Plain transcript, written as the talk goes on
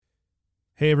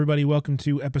Hey, everybody, welcome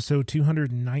to episode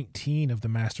 219 of the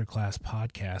Masterclass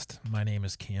Podcast. My name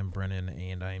is Cam Brennan,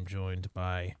 and I am joined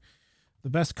by the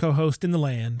best co-host in the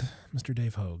land, Mr.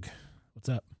 Dave Hogue. What's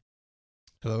up?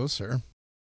 Hello, sir.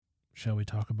 Shall we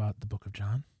talk about the book of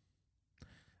John?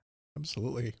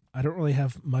 Absolutely. I don't really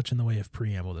have much in the way of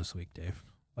preamble this week, Dave.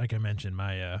 Like I mentioned,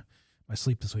 my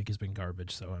sleep this week has been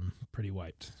garbage, so I'm pretty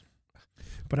wiped.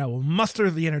 But I will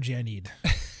muster the energy I need.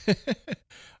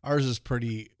 Ours is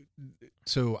pretty...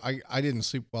 So I didn't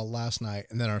sleep well last night,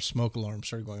 and then our smoke alarm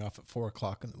started going off at 4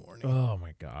 o'clock in the morning. Oh,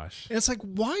 my gosh. And it's like,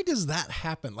 why does that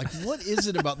happen? Like, what is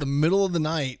it about the middle of the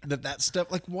night that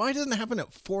stuff... Like, why doesn't it happen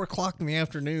at 4 o'clock in the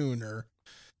afternoon or,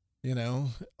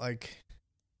 like...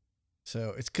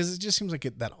 So it's because it just seems like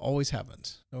that always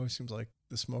happens. It always seems like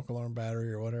the smoke alarm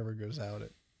battery or whatever goes out.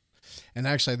 And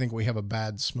actually, I think we have a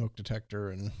bad smoke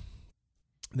detector in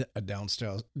a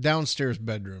downstairs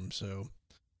bedroom, so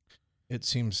it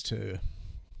seems to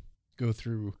go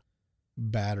through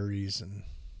batteries and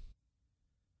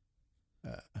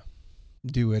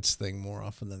do its thing more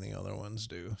often than the other ones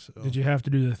do. So Did you have to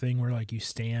do the thing where like you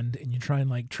stand and you try and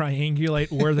like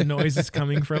triangulate where the noise is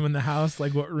coming from in the house,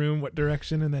 like what room, what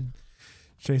direction, and then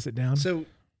chase it down? So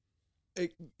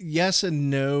yes and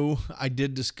no. I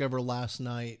did discover last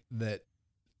night that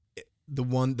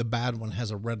the bad one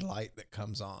has a red light that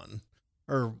comes on.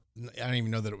 Or I don't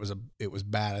even know that it was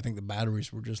bad. I think the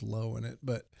batteries were just low in it.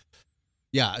 But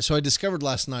yeah, so I discovered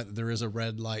last night that there is a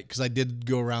red light because I did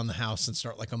go around the house and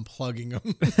start like unplugging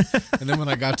them. And then when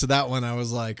I got to that one, I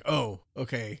was like, oh,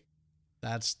 okay,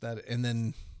 that's that. And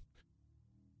then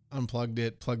unplugged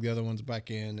it, plugged the other ones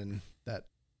back in, and that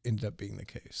ended up being the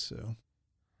case. So.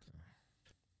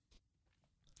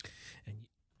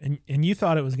 And you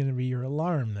thought it was going to be your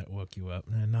alarm that woke you up,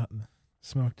 and not the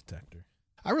smoke detector.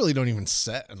 I really don't even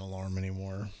set an alarm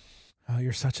anymore. Oh,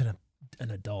 you're such an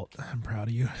adult. I'm proud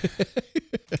of you.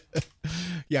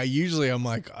 Yeah, usually I'm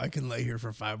like, I can lay here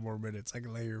for 5 more minutes.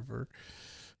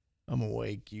 I'm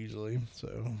awake usually.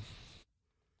 So,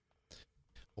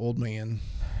 old man.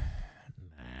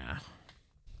 Nah.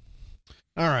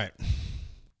 All right,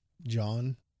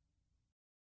 John.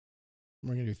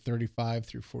 We're going to do 35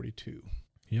 through 42.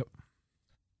 Yep.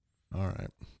 All right.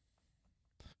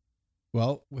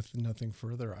 Well, with nothing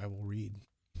further, I will read.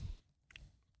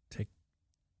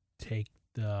 Take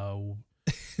the...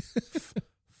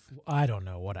 I don't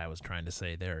know what I was trying to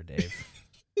say there, Dave.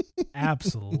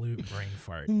 Absolute brain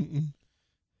fart.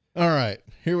 All right,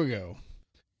 here we go.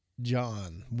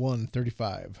 John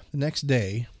 1:35. The next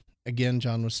day, again,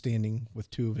 John was standing with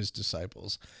 2 of his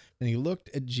disciples, and he looked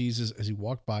at Jesus as he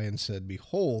walked by and said,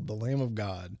 "Behold, the Lamb of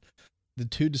God." The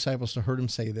 2 disciples heard him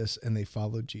say this, and they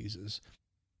followed Jesus.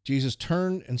 Jesus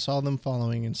turned and saw them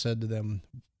following and said to them,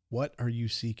 "What are you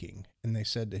seeking?" And they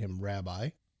said to him, "Rabbi,"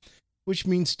 which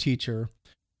means teacher,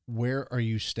 "where are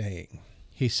you staying?"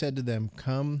 He said to them,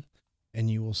 "Come and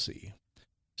you will see."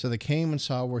 So they came and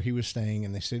saw where he was staying,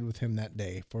 and they stayed with him that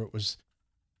day, for it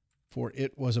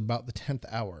was about the 10th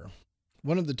hour.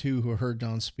 One of the 2 who heard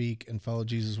John speak and followed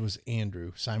Jesus was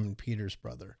Andrew, Simon Peter's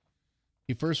brother.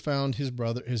 He first found his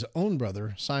own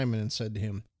brother, Simon, and said to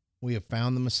him, "We have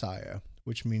found the Messiah,"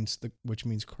 which means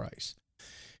Christ.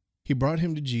 He brought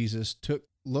him to Jesus.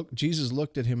 Jesus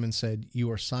looked at him and said, "You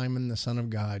are Simon, the son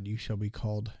of God. You shall be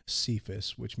called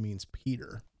Cephas," which means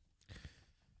Peter.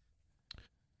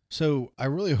 So I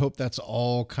really hope that's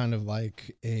all kind of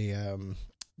like a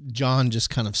John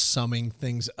just kind of summing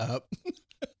things up.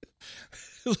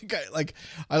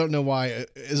 I don't know why.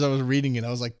 As I was reading it,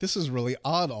 I was like, "This is really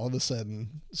odd." All of a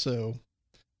sudden, so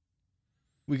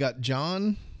we got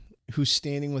John, who's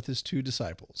standing with his 2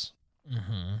 disciples,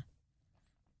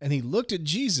 and he looked at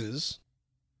Jesus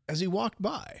as he walked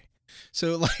by.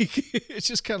 So, like, it's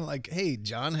just kind of like, hey,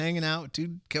 John hanging out with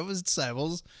 2 of his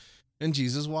disciples, and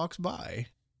Jesus walks by,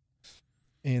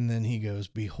 and then he goes,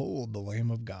 "Behold, the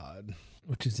Lamb of God,"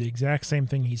 which is the exact same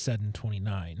thing he said in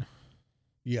 29.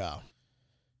 Yeah.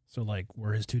 So, like,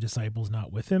 were his 2 disciples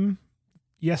not with him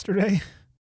yesterday?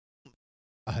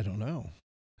 I don't know.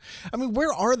 I mean,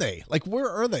 where are they? Like, where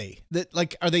are they?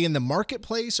 Are they in the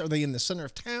marketplace? Are they in the center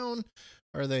of town?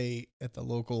 Are they at the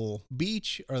local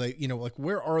beach? Are they,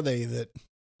 where are they that?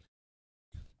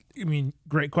 I mean,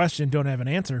 great question. Don't have an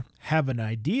answer. Have an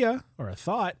idea or a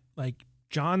thought. Like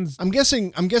John's. I'm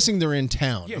guessing they're in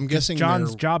town. Yeah, I'm guessing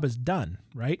John's job is done,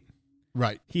 right?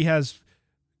 Right. He has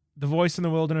the voice in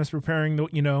the wilderness preparing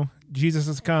Jesus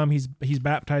has come. He's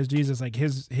baptized Jesus. Like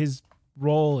his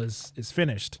role is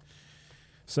finished.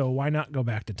 So why not go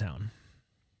back to town?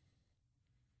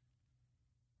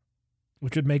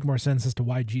 Which would make more sense as to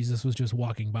why Jesus was just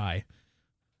walking by.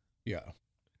 Yeah.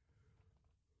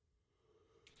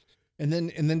 And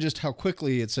then just how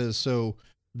quickly it says, so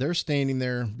they're standing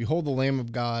there, behold the Lamb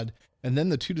of God. And then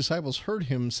the two disciples heard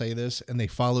him say this, and they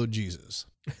followed Jesus.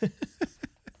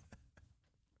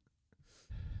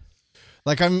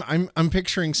 Like I'm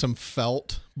picturing some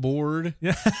felt board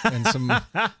and some.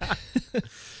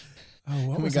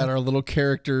 Oh, we got our little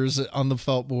characters on the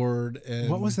felt board. And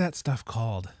what was that stuff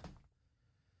called?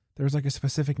 There was like a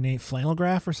specific name, flannel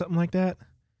graph or something like that.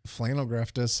 Flannel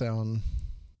graph does sound.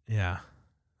 Yeah.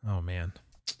 Oh man.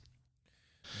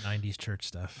 90s church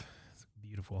stuff. It's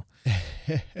beautiful.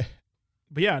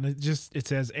 But yeah, and it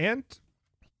says, and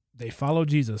they follow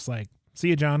Jesus. Like, see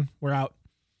you, John. We're out.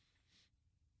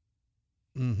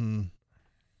 Mm-hmm.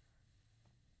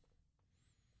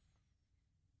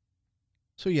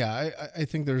 So yeah, I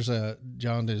think there's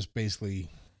John is basically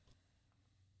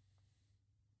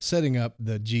setting up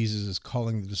that Jesus is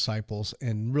calling the disciples,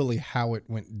 and really how it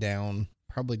went down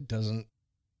probably doesn't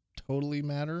totally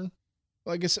matter.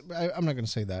 Well, I guess I'm not going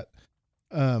to say that.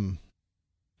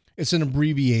 It's an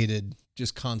abbreviated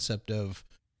just concept of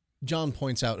John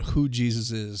points out who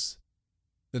Jesus is.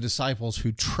 The disciples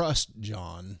who trust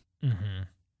John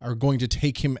are going to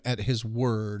take him at his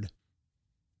word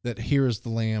that here is the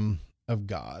Lamb of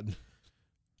God.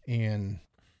 And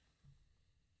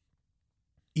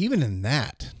even in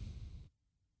that,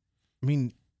 I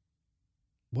mean,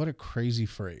 what a crazy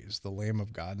phrase, the Lamb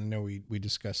of God. I know we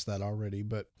discussed that already,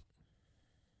 but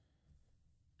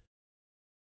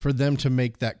for them to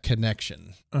make that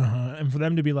connection. And for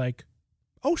them to be like,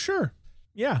 oh, sure.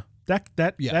 Yeah,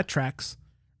 that tracks.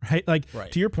 Right? Like,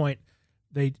 right. To your point,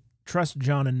 they trust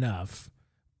John enough,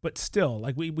 but still,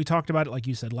 like we talked about it, like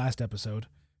you said, last episode,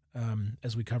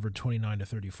 as we covered 29 to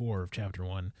 34 of chapter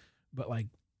 1. But like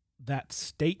that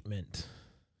statement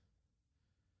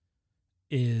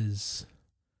is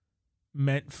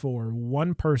meant for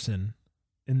one person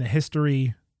in the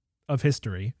history of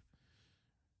history.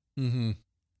 Mm-hmm.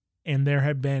 And there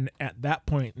have been, at that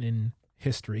point in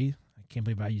history, I can't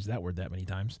believe I used that word that many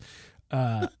times,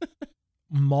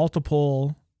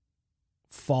 multiple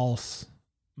false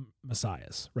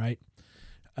messiahs, right?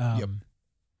 Yep.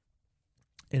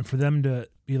 And for them to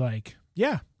be like,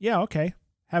 yeah, okay,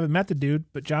 haven't met the dude,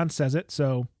 but John says it,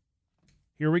 so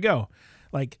here we go.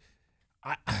 Like,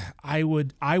 I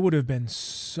would have been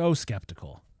so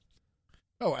skeptical.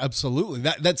 Oh, absolutely.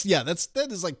 That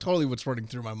is like totally what's running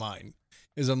through my mind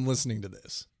as I'm listening to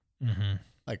this. Mm-hmm.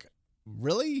 Like,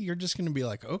 really? You're just going to be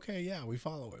like, okay, yeah, we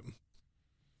follow him.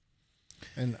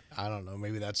 And I don't know,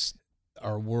 maybe that's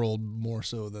our world more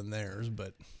so than theirs,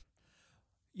 but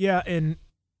yeah. And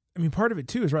I mean, part of it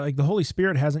too is right. Like the Holy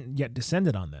Spirit hasn't yet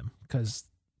descended on them because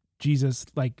Jesus,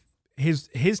 like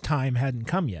his time hadn't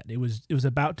come yet. It was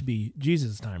about to be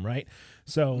Jesus' time. Right.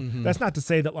 So that's not to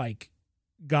say that like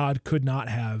God could not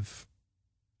have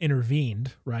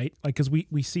intervened, right? Like, cause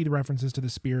we see the references to the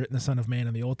Spirit and the Son of Man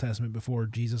in the Old Testament before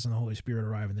Jesus and the Holy Spirit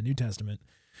arrive in the New Testament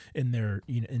in their,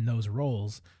 in those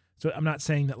roles. So I'm not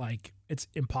saying that like it's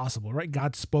impossible, right?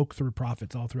 God spoke through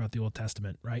prophets all throughout the Old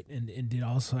Testament, right? And did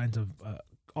all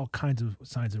kinds of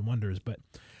signs and wonders. But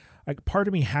like part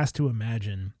of me has to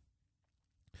imagine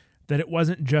that it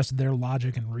wasn't just their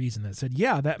logic and reason that said,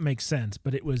 yeah, that makes sense.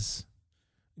 But it was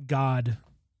God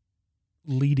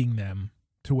leading them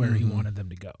to where he wanted them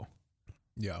to go.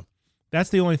 Yeah. That's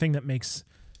the only thing that makes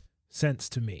sense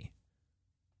to me.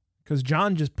 Because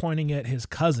John just pointing at his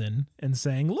cousin and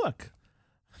saying, look,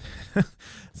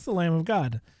 it's the Lamb of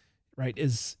God, right,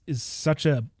 is such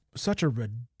a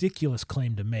ridiculous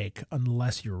claim to make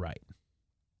unless you're right.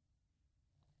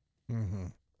 Mm-hmm.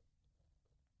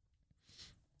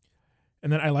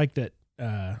 And then I like that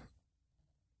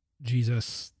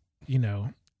Jesus,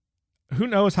 who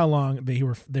knows how long they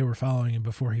were following him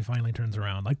before he finally turns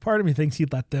around. Like part of me thinks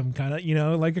he'd let them kind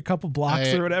of, like a couple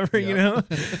blocks or whatever,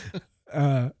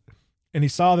 and he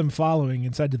saw them following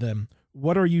and said to them,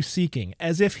 what are you seeking?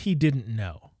 As if he didn't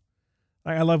know.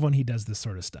 I love when he does this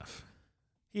sort of stuff.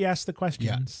 He asks the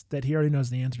questions that he already knows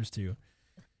the answers to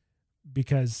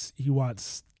because he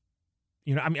wants,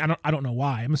 I don't know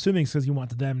why. I'm assuming it's because he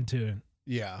wants them to.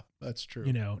 Yeah, that's true.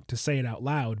 To say it out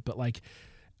loud, but like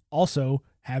also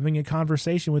having a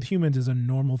conversation with humans is a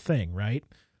normal thing, right?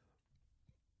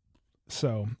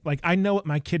 So like I know what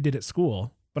my kid did at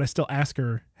school, but I still ask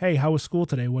her, hey, how was school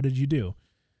today? What did you do?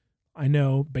 I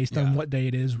know based on what day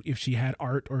it is, if she had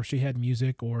art or if she had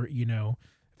music or, if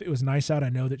it was nice out, I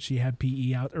know that she had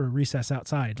PE out or recess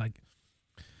outside, like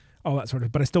all that sort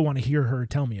of, but I still want to hear her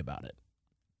tell me about it.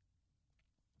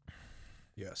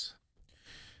 Yes.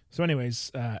 So anyways,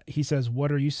 he says,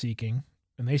 what are you seeking?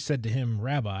 And they said to him,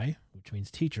 Rabbi, which means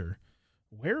teacher,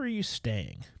 where are you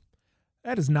staying?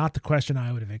 That is not the question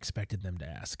I would have expected them to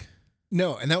ask.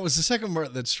 No, and that was the second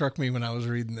part that struck me when I was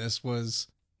reading this was,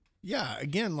 yeah,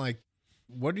 again, like,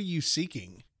 what are you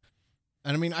seeking?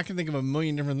 And I mean, I can think of a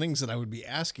million different things that I would be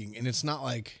asking, and it's not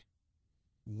like,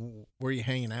 where are you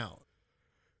hanging out?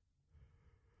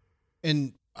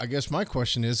 And I guess my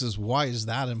question is why is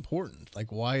that important?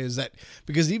 Like, why is that?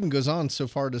 Because it even goes on so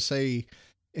far to say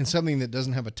in something that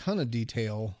doesn't have a ton of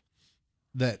detail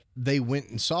that they went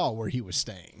and saw where he was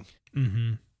staying.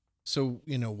 Mm-hmm. So,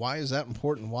 why is that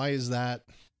important? Why is that,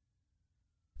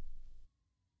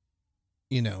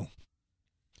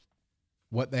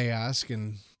 what they ask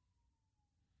and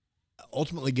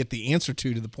ultimately get the answer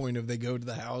to the point of they go to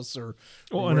the house or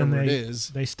wherever it is.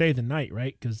 They stay the night,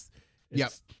 right? Because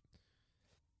yep.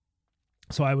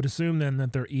 So I would assume then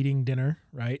that they're eating dinner,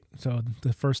 right? So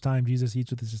the first time Jesus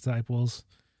eats with his disciples,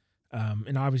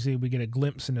 and obviously we get a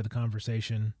glimpse into the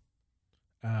conversation.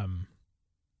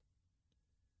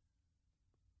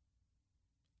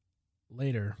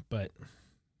 Later, but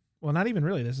not even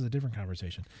really. This is a different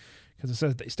conversation because it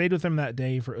says they stayed with him that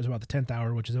day it was about the 10th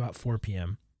hour, which is about 4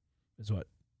 p.m. is what,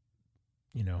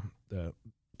 the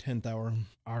 10th hour,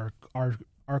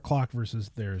 our clock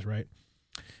versus theirs. Right.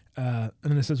 And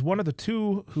then it says one of the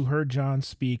two who heard John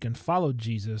speak and followed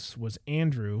Jesus was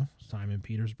Andrew, Simon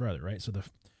Peter's brother. Right. So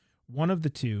one of the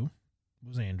two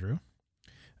was Andrew.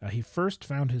 He first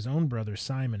found his own brother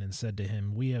Simon and said to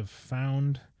him, "We have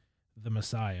found the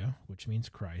Messiah," which means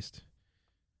Christ.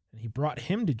 And he brought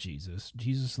him to Jesus.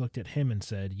 Jesus looked at him and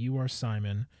said, "You are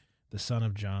Simon, the son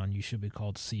of John. You should be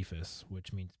called Cephas,"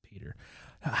 which means Peter.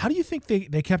 How do you think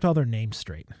they kept all their names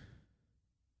straight?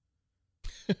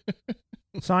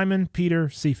 Simon, Peter,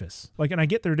 Cephas. And I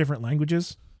get their different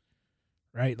languages,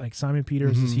 right? Like Simon Peter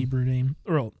is his Hebrew name.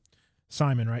 Or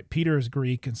Simon, right? Peter is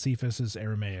Greek and Cephas is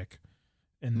Aramaic.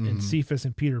 And Cephas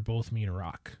and Peter both mean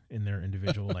rock in their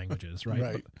individual languages, right?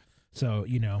 Right. So,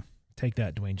 take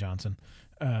that, Dwayne Johnson.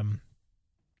 But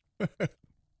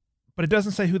it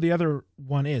doesn't say who the other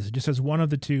one is. It just says one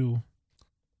of the two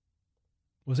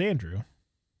was Andrew.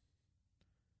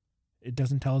 It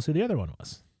doesn't tell us who the other one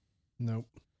was. Nope.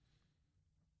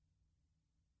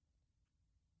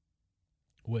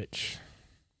 Which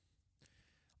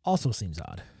also seems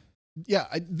odd. Yeah,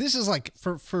 this is like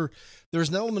for there's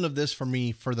an element of this for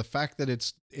me for the fact that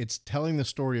it's telling the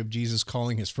story of Jesus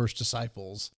calling his first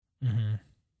disciples. Mm-hmm.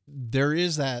 There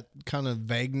is that kind of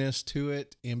vagueness to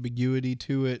it, ambiguity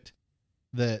to it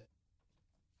that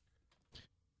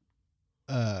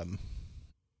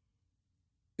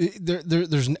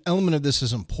there's an element of this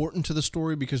is important to the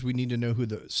story because we need to know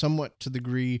somewhat to the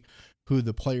degree who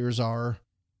the players are,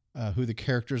 who the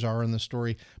characters are in the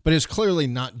story, but it's clearly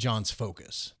not John's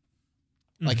focus.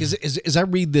 Like, as I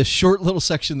read this short little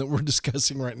section that we're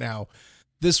discussing right now,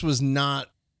 this was not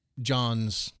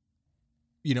John's,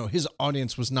 his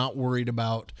audience was not worried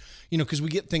about, because we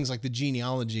get things like the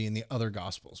genealogy in the other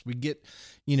gospels. We get,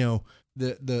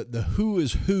 the who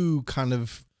is who kind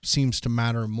of seems to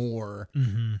matter more.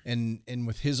 Mm-hmm. And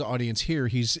with his audience here,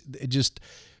 it just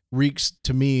reeks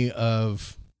to me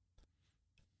of,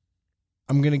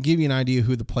 I'm going to give you an idea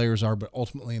who the players are, but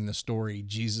ultimately in the story,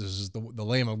 Jesus is the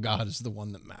Lamb of God is the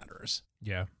one that matters.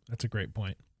 Yeah, that's a great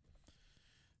point.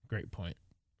 Great point.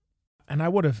 And I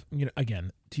would have,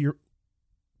 again, to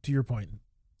your point,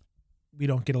 we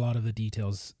don't get a lot of the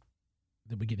details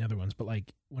that we get in other ones, but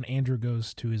like when Andrew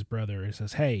goes to his brother and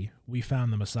says, "Hey, we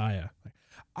found the Messiah."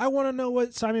 I want to know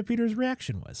what Simon Peter's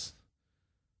reaction was.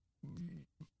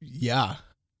 Yeah.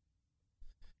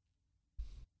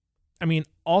 I mean,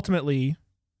 ultimately,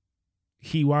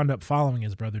 he wound up following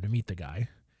his brother to meet the guy.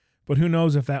 But who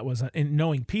knows if that was, and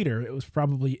knowing Peter, it was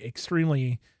probably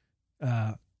extremely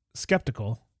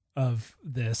skeptical of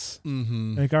this.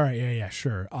 Mm-hmm. Like, all right, yeah,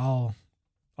 sure. I'll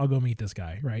go meet this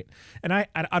guy, right? And I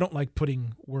don't like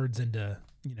putting words into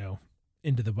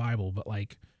the Bible, but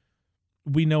like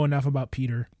we know enough about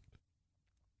Peter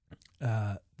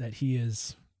that he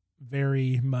is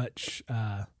very much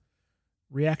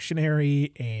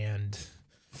reactionary and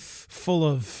full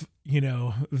of,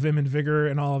 vim and vigor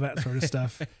and all of that sort of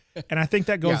stuff. And I think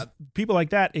that goes, people like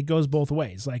that, it goes both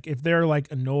ways. Like if they're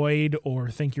like annoyed or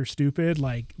think you're stupid,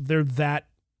 like they're that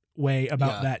way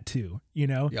about that too,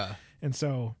 Yeah. And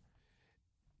so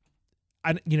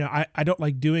I don't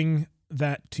like doing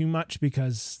that too much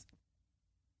because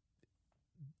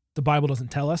the Bible doesn't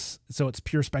tell us. So it's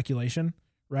pure speculation.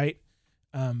 Right.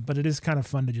 But it is kind of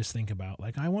fun to just think about,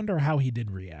 like, I wonder how he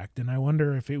did react. And I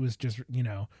wonder if it was just,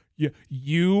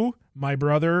 you, my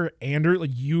brother, Andrew, like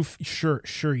you, sure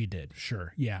you did.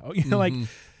 Sure. Yeah. Like,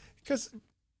 cause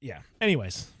yeah.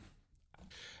 Anyways.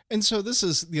 And so this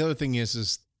is, the other thing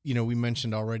is we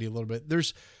mentioned already a little bit,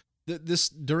 there's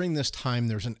during this time,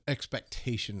 there's an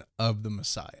expectation of the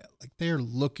Messiah. Like they're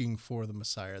looking for the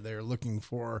Messiah. They're looking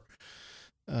for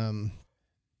the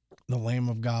Lamb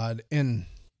of God. And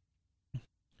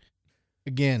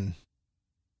again,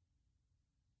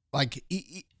 like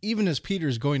even as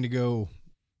Peter's going to go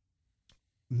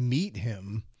meet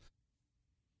him,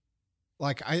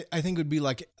 like I think it would be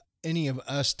like any of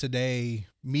us today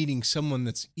meeting someone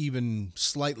that's even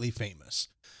slightly famous,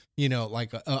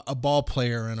 like a ball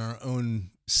player in our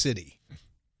own city.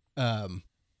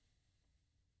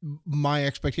 My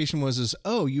expectation was,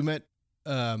 oh, you met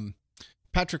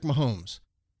Patrick Mahomes.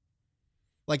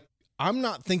 Like, I'm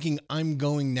not thinking I'm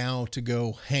going now to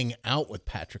go hang out with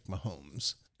Patrick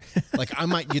Mahomes. Like, I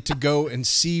might get to go and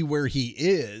see where he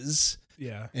is.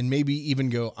 Yeah. And maybe even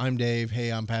go, I'm Dave.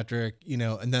 Hey, I'm Patrick,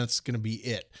 and that's going to be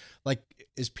it. Like,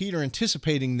 is Peter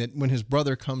anticipating that when his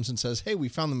brother comes and says, hey, we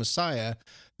found the Messiah,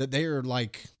 that they are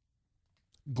like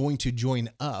going to join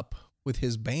up with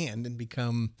his band and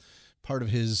become part of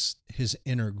his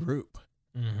inner group?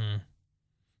 Mm-hmm.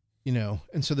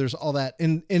 And so there's all that.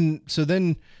 And so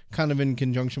then kind of in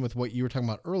conjunction with what you were talking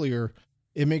about earlier,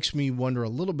 it makes me wonder a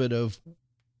little bit of,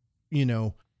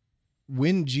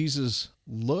 when Jesus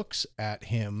looks at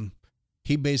him,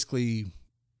 he basically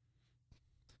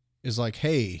is like,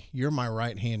 hey, you're my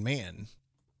right-hand man.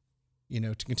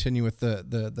 To continue with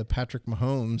the Patrick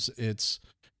Mahomes, it's,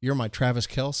 you're my Travis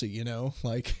Kelce,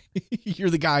 like you're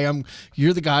the guy I'm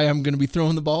going to be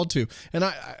throwing the ball to. And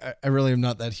I really am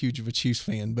not that huge of a Chiefs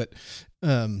fan, but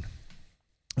I'm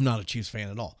not a Chiefs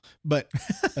fan at all. But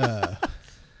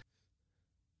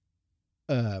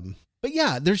but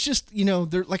yeah, there's just,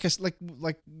 there, like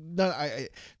I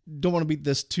don't want to beat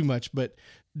this too much, but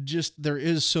just, there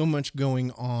is so much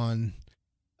going on.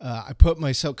 I put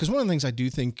myself, because one of the things I do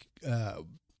think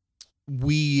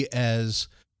we as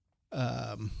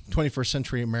 21st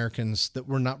century Americans that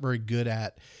we're not very good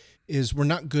at is we're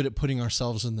not good at putting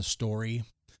ourselves in the story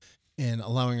and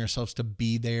allowing ourselves to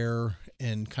be there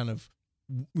and kind of,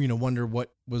 wonder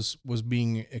what was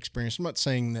being experienced. I'm not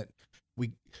saying that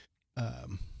we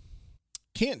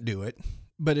can't do it,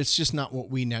 but it's just not what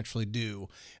we naturally do.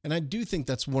 And I do think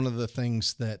that's one of the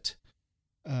things that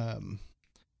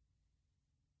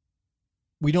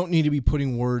we don't need to be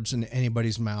putting words in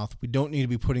anybody's mouth. We don't need to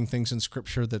be putting things in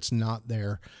scripture that's not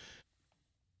there.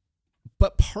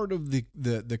 But part of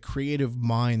the creative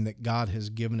mind that God has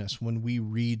given us when we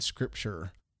read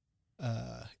scripture,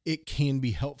 it can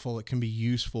be helpful. It can be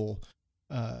useful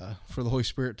for the Holy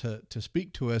Spirit to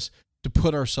speak to us, to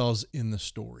put ourselves in the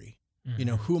story. Mm-hmm.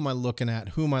 Who am I looking at?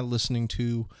 Who am I listening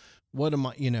to? What am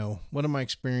I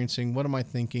experiencing? What am I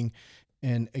thinking?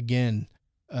 And again,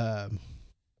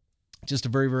 just a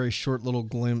very, very short little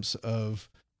glimpse of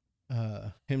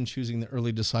him choosing the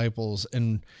early disciples.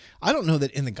 And I don't know that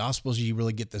in the Gospels you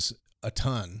really get this a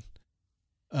ton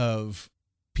of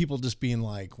people just being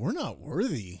like, we're not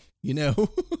worthy,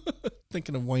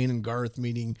 thinking of Wayne and Garth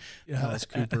meeting Alice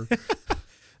Cooper.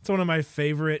 It's one of my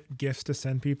favorite gifts to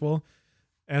send people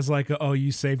as like, oh,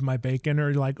 you saved my bacon,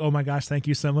 or like, oh my gosh, thank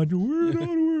you so much. We're not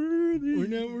worthy. We're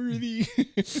not worthy.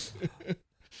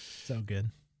 So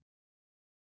good.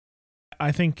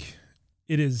 I think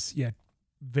it is,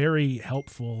 very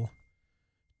helpful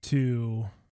to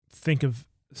think of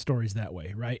stories that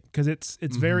way, right? Because it's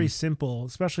very simple,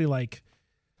 especially like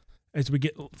as we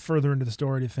get further into the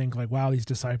story, to think like, wow, these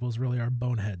disciples really are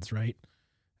boneheads, right?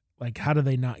 Like, how do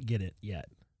they not get it yet?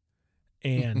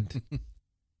 And,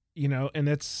 and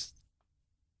there's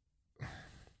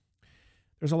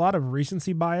a lot of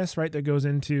recency bias, right? That goes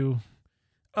into,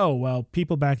 oh, well,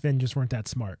 people back then just weren't that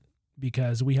smart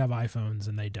because we have iPhones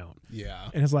and they don't. Yeah.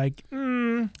 And it's like,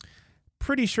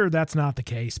 pretty sure that's not the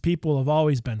case. People have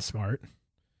always been smart.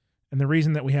 And the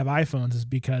reason that we have iPhones is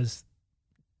because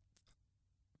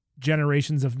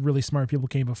generations of really smart people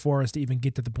came before us to even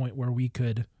get to the point where we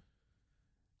could,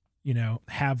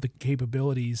 have the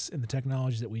capabilities and the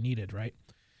technology that we needed, right?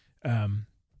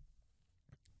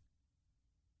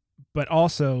 But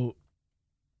also,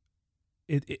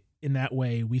 it in that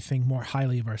way, we think more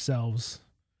highly of ourselves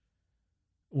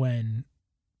when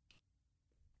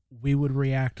we would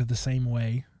react the same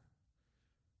way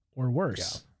or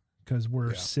worse, because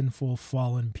we're sinful,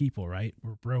 fallen people, right?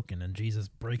 We're broken, and Jesus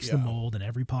breaks the mold in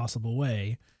every possible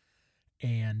way.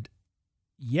 And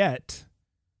yet,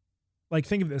 like,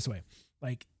 think of it this way,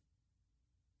 like,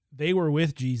 they were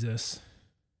with Jesus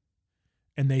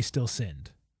and they still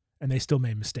sinned and they still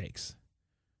made mistakes.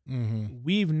 Mm-hmm.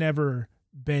 We've never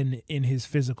been in his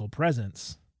physical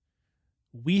presence.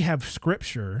 We have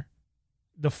scripture,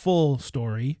 the full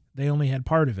story. They only had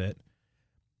part of it.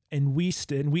 and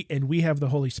we have the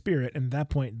Holy Spirit, and at that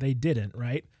point they didn't,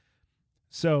 right?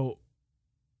 So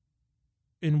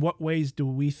in what ways do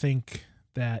we think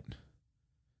that,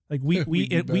 like, we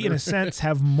in a sense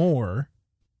have more,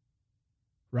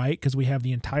 right? Because we have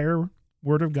the entire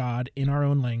Word of God in our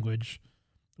own language.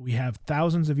 We have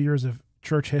thousands of years of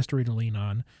church history to lean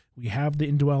on. We have the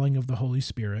indwelling of the Holy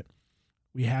Spirit.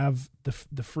 We have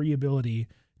the free ability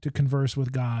to converse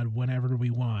with God whenever we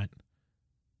want.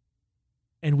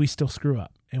 And we still screw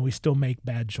up, and we still make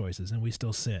bad choices, and we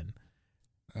still sin.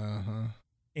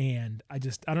 And I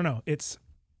don't know. It's,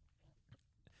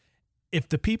 if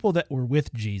the people that were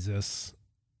with Jesus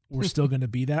were still going to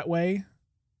be that way,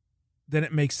 then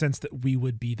it makes sense that we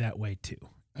would be that way too,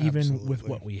 even Absolutely. with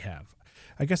what we have.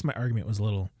 I guess my argument was a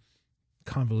little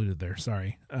convoluted there.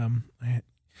 Sorry.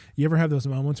 You ever have those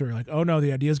moments where you're like, oh no,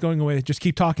 the idea's going away. Just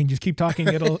keep talking.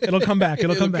 It'll come back.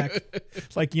 It'll come back.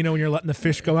 It's like, when you're letting the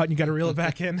fish go out and you got to reel it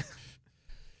back in.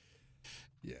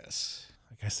 Yes.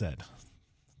 Like I said,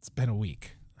 it's been a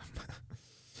week.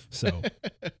 So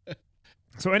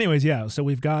anyways, yeah. So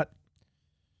we've got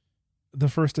the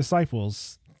first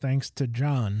disciples, thanks to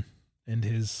John and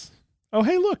his, oh,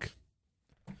 hey, look,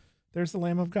 there's the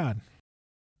Lamb of God.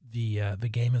 The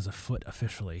game is afoot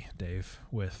officially, Dave,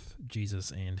 with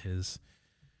Jesus and his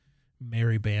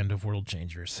merry band of world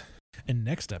changers. And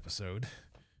next episode,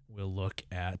 we'll look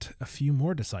at a few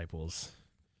more disciples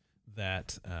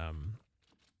that are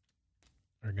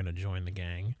going to join the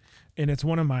gang. And it's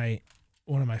one of my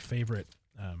favorite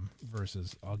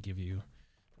verses. I'll give you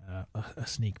a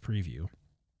sneak preview.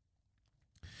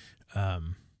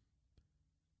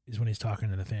 Is when he's talking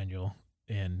to Nathanael,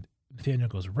 and Nathanael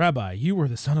goes, Rabbi, you were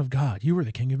the Son of God. You were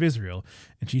the King of Israel.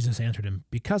 And Jesus answered him,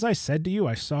 because I said to you,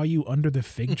 I saw you under the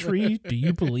fig tree. Do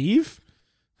you believe?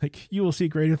 Like, you will see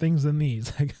greater things than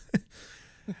these.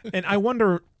 And I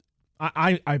wonder,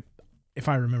 I if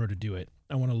I remember to do it,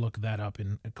 I want to look that up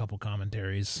in a couple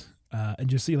commentaries and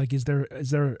just see, like, is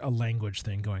there a language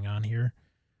thing going on here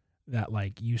that,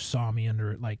 like, you saw me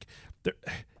under, like,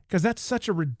 because that's such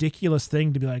a ridiculous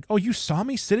thing to be like, oh, you saw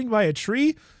me sitting by a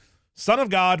tree? Son of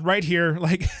God, right here.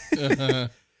 Like,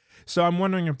 So I'm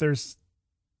wondering if there's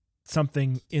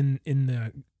something in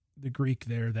the Greek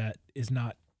there that is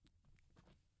not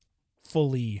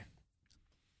fully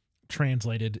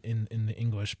translated in the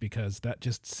English, because that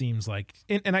just seems like,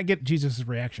 and I get Jesus'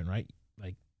 reaction, right?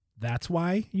 Like, that's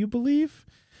why you believe.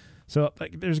 So,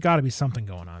 like, there's got to be something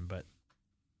going on, but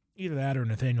either that or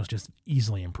Nathaniel's just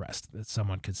easily impressed that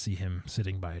someone could see him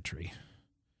sitting by a tree.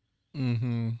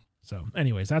 Mm-hmm. So,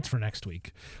 anyways, that's for next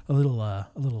week. A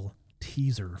little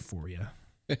teaser for you.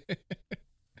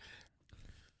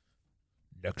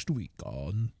 Next week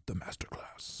on the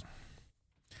Masterclass.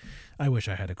 I wish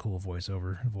I had a cool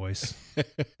voiceover voice.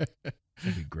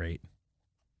 That'd be great.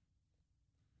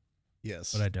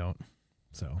 Yes. But I don't.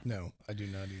 So No, I do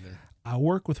not either. I'll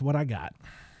work with what I got.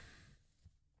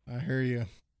 I hear you.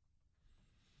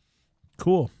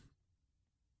 Cool.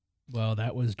 Well,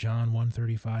 that was John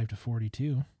 1:35 to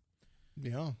 42.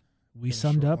 Yeah. We Been a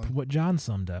summed short up one. what John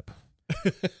summed up.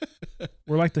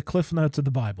 We're like the Cliff Notes of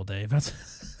the Bible, Dave. That's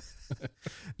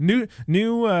new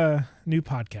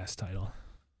podcast title.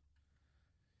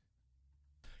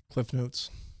 Cliff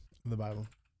Notes of the Bible.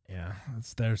 Yeah,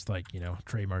 there's like,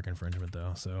 trademark infringement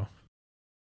though. So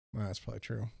Well, that's probably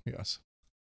true. Yes.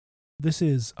 this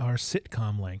is our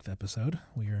sitcom length episode.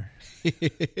 We are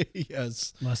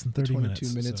Yes. less than 30 minutes.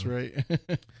 22 minutes, so. right?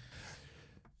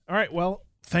 All right. Well,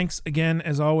 thanks again,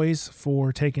 as always,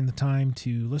 for taking the time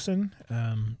to listen.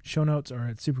 Show notes are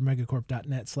at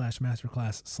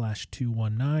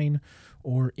supermegacorp.net/masterclass/219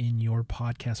 or in your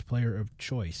podcast player of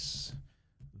choice.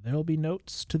 There'll be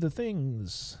notes to the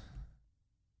things.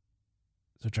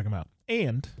 So check them out.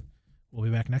 And we'll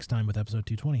be back next time with episode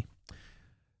 220.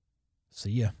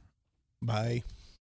 See ya. Bye.